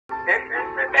this is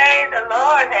the day the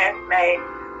Lord has made.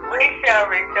 We shall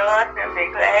rejoice and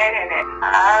be glad in it.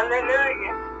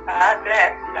 Hallelujah. God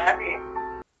bless. Love you.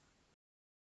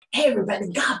 Hey everybody,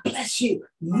 God bless you.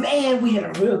 Man, we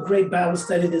had a real great Bible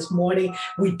study this morning.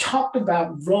 We talked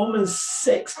about Romans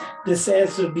 6 that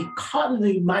says to be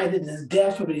carnally minded is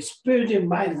death, but be spiritually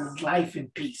minded is life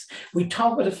and peace. We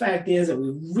talked about the fact is that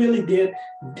we really did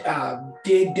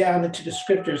dig down into the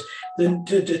scriptures,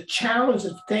 the challenge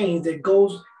of things that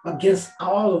goes against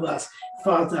all of us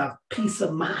for the peace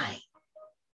of mind.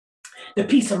 The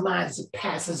peace of mind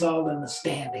passes all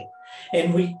understanding.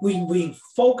 And we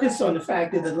focused on the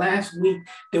fact that the last week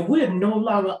that we're no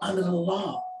longer under the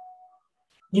law.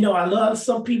 You know, I love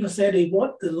some people say they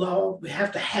want the law. We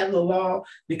have to have the law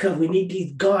because we need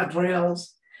these guardrails.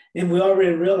 And we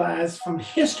already realize from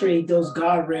history, those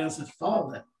guardrails have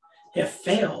fallen, have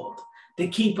failed to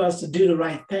keep us to do the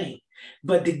right thing.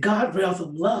 But the guardrails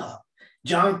of love,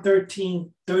 John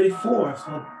 13:34,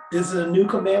 so this is a new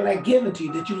command I give unto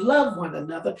you, that you love one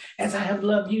another as I have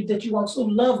loved you, that you also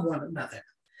love one another.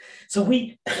 So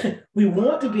we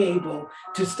want to be able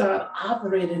to start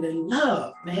operating in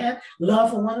love, man, love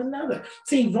for one another.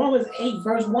 See, Romans 8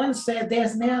 verse 1 said,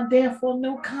 there's now therefore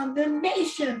no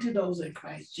condemnation to those in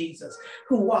Christ Jesus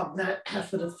who walk not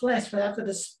after the flesh, but after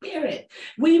the spirit.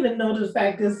 We even know the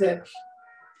fact is that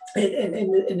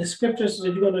in the scriptures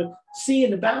that you're going to see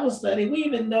in the Bible study, we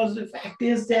even know the fact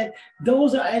is that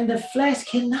those are in the flesh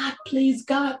cannot please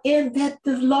God, and that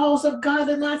the laws of God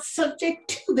are not subject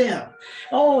to them.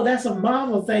 Oh, that's a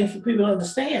marvel thing for people to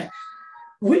understand.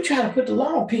 We try to put the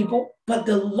law on people, but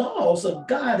the laws of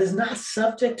God is not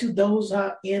subject to those who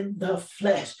are in the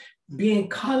flesh. Being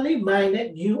carnally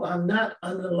minded, you are not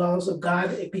under the laws of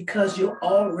God because you're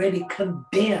already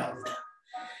condemned.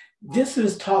 This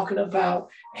is talking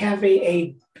about having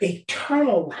a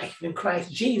eternal life in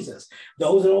Christ Jesus.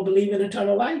 Those who don't believe in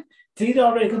eternal life, they're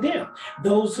already condemned.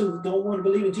 Those who don't want to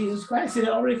believe in Jesus Christ, they're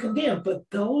already condemned. But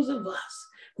those of us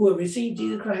who have received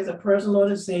Jesus Christ as personal Lord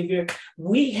and Savior,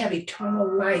 we have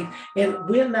eternal life, and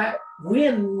we're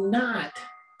not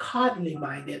carnally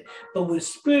minded, but we're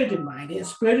spiritually minded, and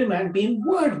spiritually minded being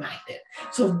word minded.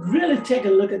 So really take a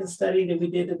look at the study that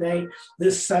we did today,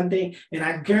 this Sunday, and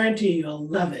I guarantee you'll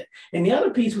love it. And the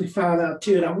other piece we found out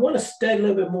too, and I want to study a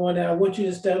little bit more, and I want you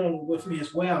to study on it with me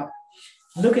as well.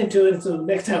 Look into it until the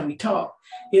next time we talk,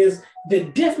 is the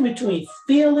difference between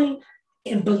feeling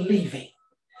and believing.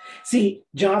 See,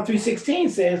 John 3:16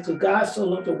 says, "For God so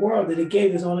loved the world that he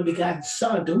gave his only begotten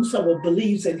Son, that whosoever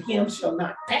believes in him shall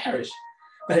not perish,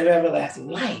 but have everlasting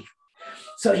life."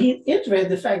 So he's interested in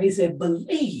the fact he said,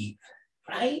 believe,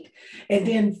 right? And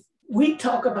then we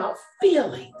talk about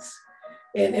feelings.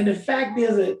 And the fact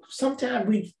is that sometimes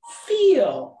we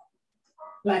feel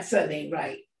like something ain't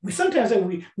right. We sometimes say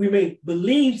we may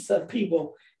believe some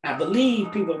people, I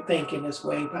believe people thinking this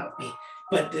way about me.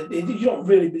 But you don't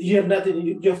really, you have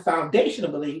nothing, your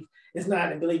foundational belief is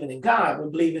not in believing in God,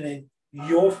 but believing in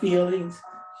your feelings.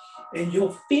 And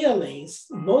your feelings,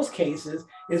 in most cases,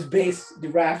 is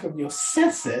derived from your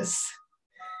senses.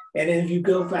 And if you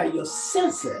go by your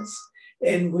senses,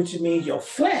 and which means your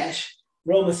flesh,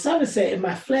 Romans 7 said, "In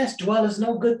my flesh dwelleth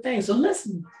no good thing." So let's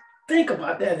think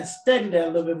about that and study that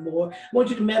a little bit more. I want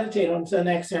you to meditate on it until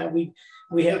next time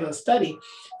we have a study.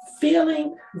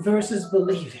 Feeling versus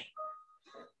believing.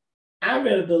 I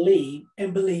rather believe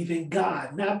and believe in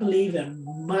God, not believe in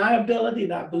my ability,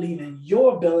 not believe in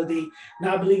your ability,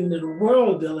 not believing in the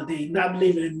world ability, not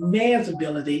believing in man's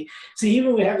ability. See,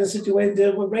 even we have the situation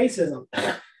dealing with racism.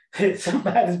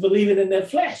 Somebody's believing in their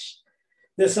flesh.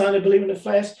 There's some that believe in the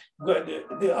flesh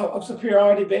of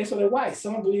superiority based on their white.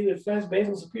 Some believe in the flesh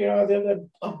based on superiority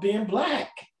of being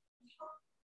black.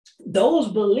 Those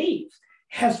beliefs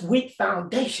has weak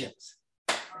foundations.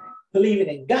 Believing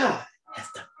in God has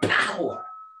the power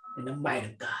and the might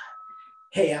of God.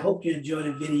 Hey, I hope you enjoyed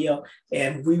the video,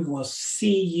 and we will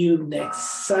see you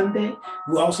next Sunday.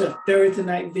 We also have Thursday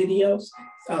night videos,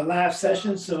 live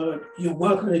sessions, so you're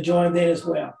welcome to join there as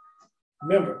well.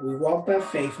 Remember, we walk by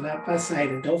faith, not by sight,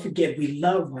 and don't forget, we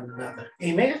love one another.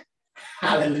 Amen?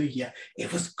 Hallelujah.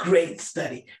 It was great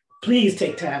study. Please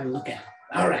take time to look at it.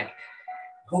 All right.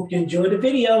 Hope you enjoyed the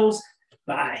videos.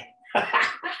 Bye.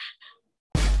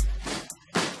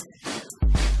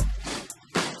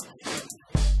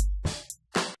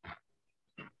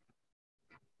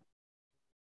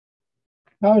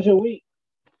 How was your week?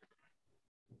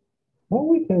 My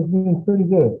week has been pretty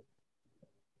good.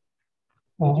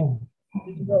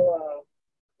 Did you go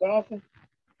golfing?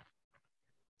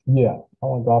 Yeah, I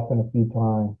went golfing a few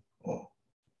times.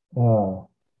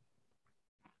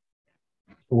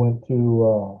 Went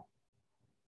to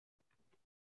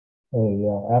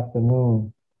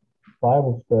afternoon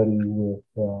Bible study with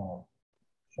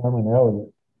Sherman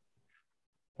Elliott.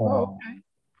 Okay.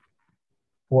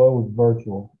 Well, it was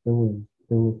virtual. It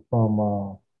was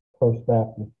from First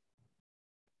Baptist,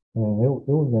 and it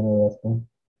was interesting.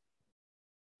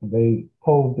 They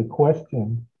posed the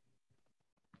question,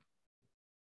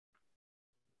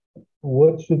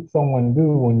 what should someone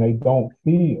do when they don't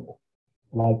feel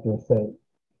like they're saved?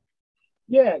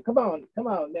 Yeah, come on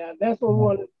now. That's what we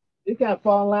want to. It kind of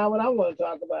fall in line with what I want to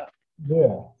talk about.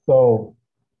 Yeah, so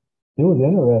it was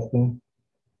interesting,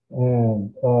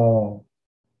 and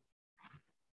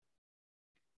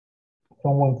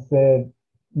someone said,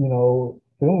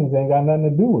 feelings ain't got nothing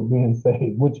to do with being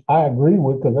saved, which I agree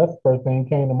with because that's the first thing that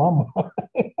came to my mind.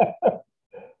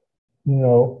 You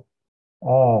know,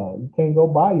 you can't go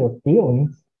by your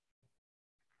feelings,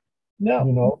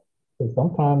 No. because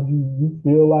sometimes you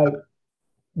feel like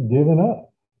giving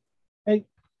up. And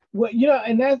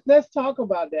and let's talk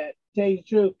about that. Tell you the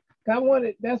truth,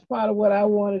 that's part of what I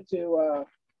wanted to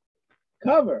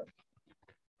cover.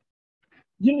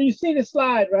 You see the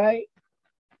slide, right?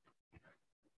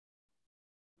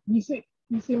 You see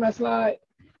my slide.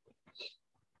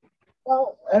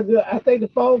 Oh, I think the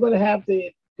phone gonna have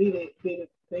to be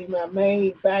my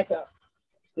main backup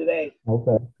today.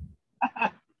 Okay.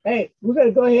 Hey, we're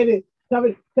gonna go ahead and cover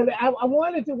it because I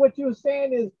wanted to. What you were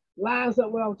saying is lines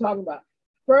up what I'm talking about.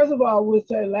 First of all, we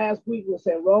said last week we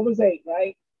said Romans 8,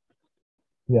 right?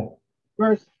 Yeah.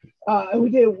 Verse. We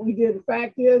did. The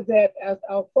fact is that as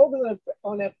our focus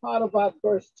on that part about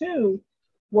verse 2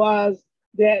 was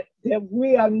that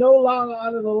we are no longer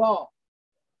under the law.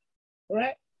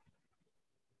 Correct?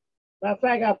 Matter of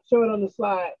fact, I'll show it on the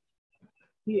slide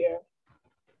here.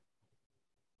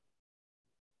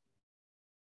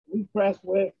 We press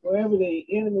wherever the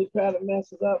enemy try to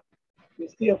mess us up, we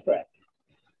still press.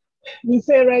 We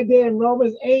said right there in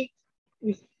Romans 8,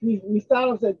 we start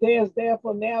off that there is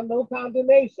therefore now no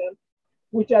condemnation,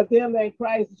 which are them that in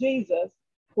Christ Jesus,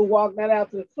 who walk not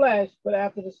after the flesh, but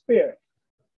after the Spirit.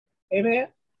 Amen?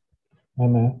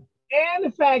 Amen. And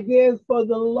the fact is, for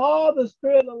the law of the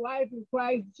Spirit of life in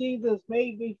Christ Jesus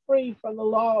made me free from the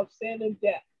law of sin and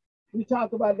death. We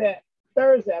talked about that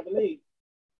Thursday, I believe.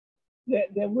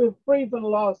 That we're free from the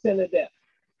law of sin and death.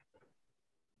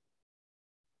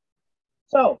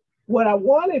 So what I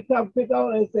wanted to pick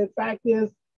on is the fact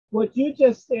is what you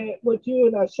just said, what you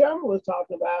and Sherman was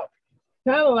talking about,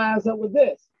 kind of lines up with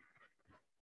this.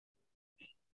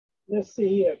 Let's see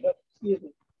here. Excuse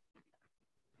me.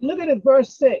 Look at it,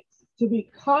 verse 6. To be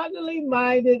carnally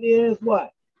minded is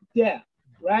what? Death,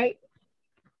 right?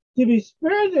 To be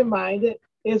spiritually minded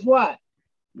is what?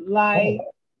 Life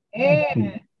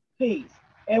and peace.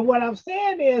 And what I'm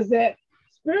saying is that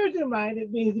spiritually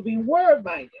minded means to be word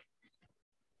minded.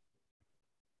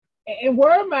 And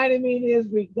word minded means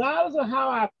is regardless of how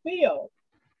I feel,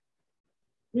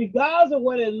 regardless of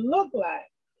what it looked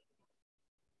like,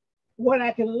 what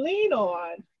I can lean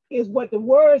on is what the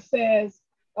word says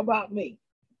about me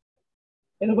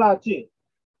and about you.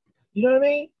 You know what I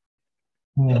mean?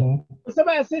 Mm-hmm. When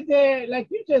somebody sit there, like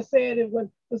you just said, when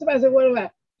somebody said, "What do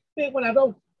I think when I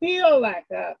don't feel like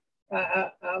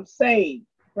I'm saved?"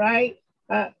 Right?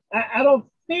 I don't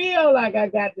feel like I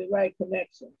got the right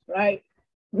connections, right?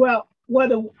 Well,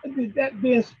 that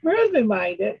being spiritually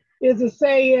minded is to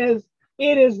say is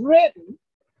it is written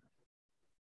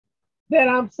that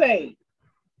I'm saved.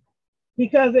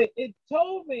 Because it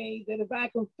told me that if I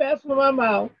confess with my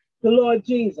mouth the Lord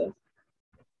Jesus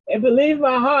and believe in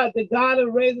my heart that God has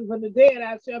raised him from the dead,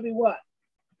 I shall be what?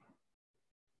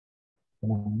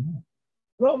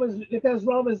 Because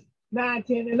Romans 9,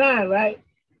 10, and 9, right?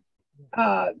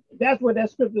 That's what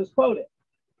that scripture is quoted.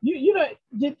 You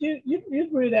agree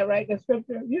with that, right? That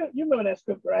scripture. You remember that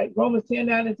scripture, right? Romans 10,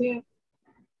 9, and 10?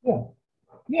 Yeah.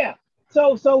 Yeah.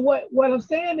 So what I'm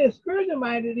saying is spiritual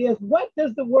minded is what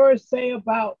does the word say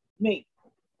about me?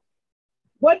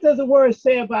 What does the word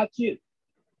say about you?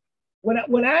 When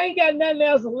I ain't got nothing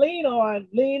else to lean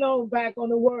on back on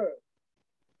the word.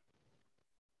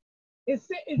 It's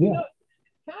kind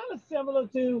of similar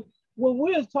to when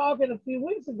we was talking a few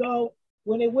weeks ago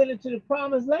when they went into the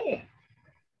promised land.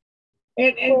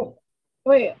 And go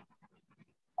ahead.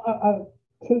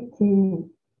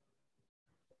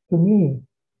 To me,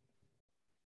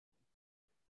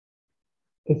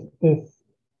 it's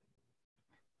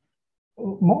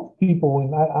most people,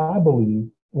 when I believe,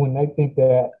 when they think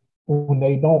that when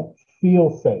they don't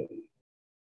feel safe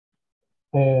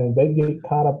and they get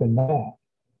caught up in that,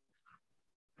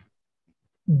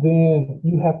 then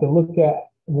you have to look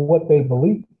at what they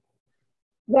believe.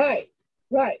 Right.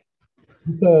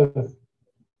 Because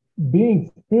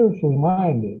being spiritually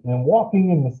minded and walking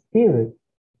in the spirit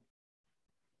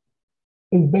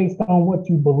is based on what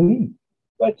you believe.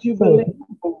 What you So believe. if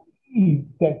you believe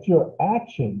that your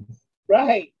actions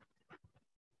Right.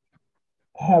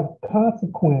 have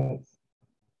consequence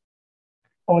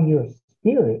on your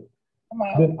spirit, Come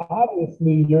on. then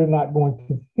obviously you're not going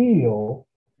to feel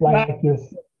like Right. you're,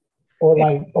 or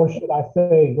like, or should I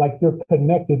say, like you're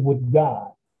connected with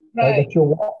God, right? That you're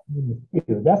walking in the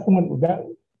spirit. That's when that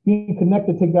being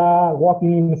connected to God,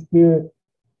 walking in the spirit,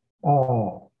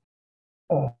 uh,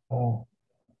 uh, uh,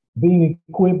 being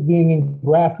equipped, being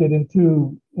engrafted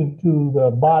into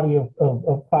the body of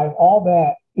Christ. All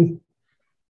that is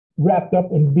wrapped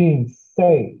up in being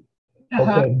saved.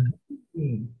 Okay,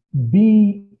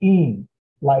 being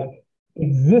like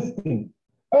existing.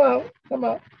 Oh, come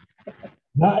on.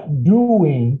 Not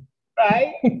doing.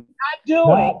 Right. Not doing.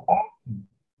 Not acting.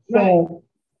 So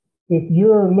if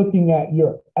you're looking at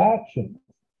your actions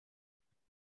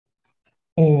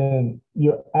and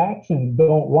your actions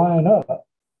don't line up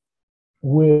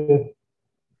with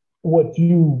what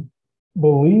you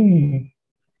believe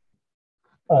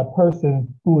a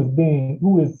person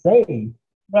who is saved.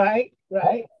 Right.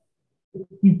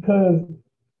 Because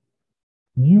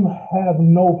you have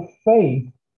no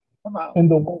faith in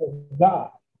the word of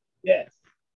God. Yes.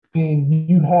 And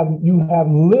you have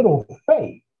little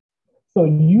faith. So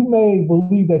you may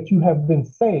believe that you have been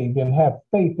saved and have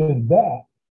faith in that,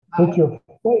 but your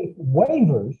faith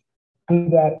wavers in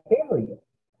that area.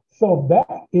 So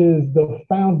that is the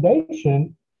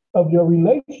foundation of your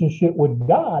relationship with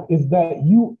God, is that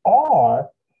you are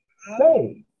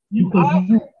saved. Because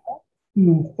you have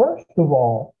to, first of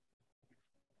all,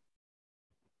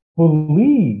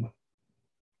 believe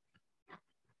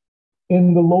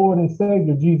in the Lord and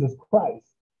Savior Jesus Christ.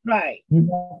 Right. You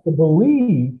have to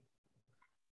believe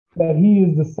that he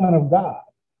is the Son of God.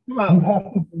 You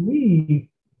have to believe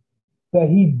that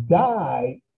he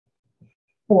died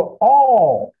for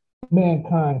all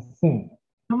mankind's sin.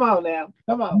 Come on now.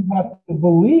 Come on. You have to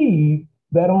believe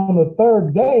that on the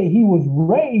third day he was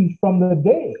raised from the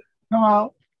dead. Come on.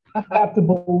 You have to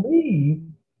believe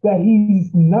that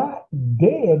he's not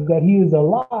dead, that he is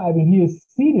alive, and he is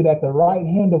seated at the right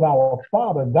hand of our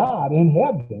Father God in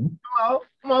heaven.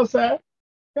 Come on, sir.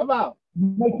 Come on.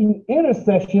 Making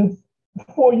intercessions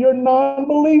for your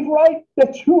non-belief, right?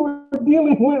 That you are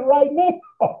dealing with right now.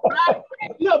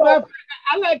 Look,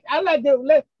 I like to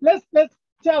let's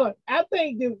tell it. I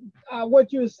think that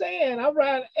what you're saying, I'm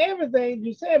right everything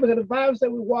you're saying, because the Bible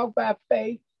said we walk by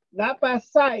faith, not by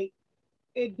sight.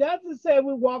 It doesn't say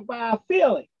we walk by our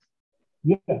feelings.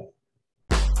 Yes.